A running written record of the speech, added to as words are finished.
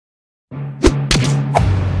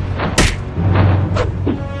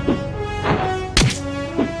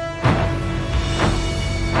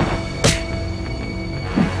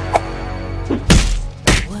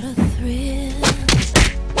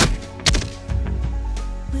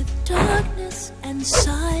and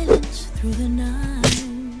silence through the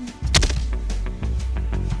night.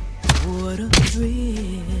 What a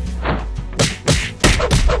thrill.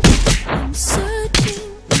 I'm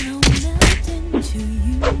searching and I'll melt into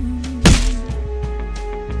you.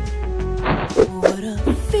 What a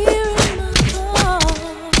fear in my heart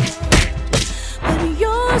when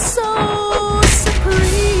you're so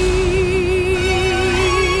supreme.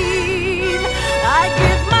 I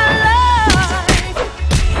give my life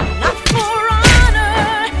not for honor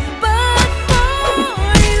but for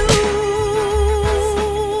you.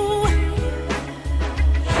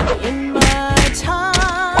 In my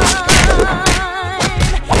time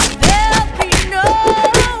there'll be no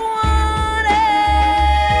one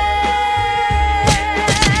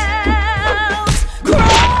else.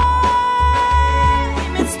 Crime,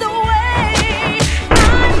 it's the way I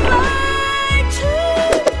fly to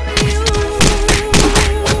you.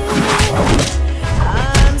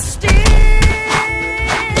 I'm still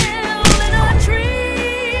in a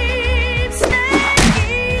dream, snake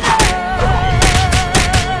eater.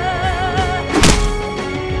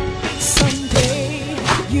 Someday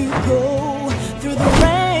you go through the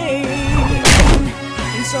rain,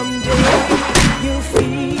 and someday you'll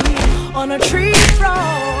feed on a tree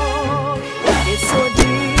frog.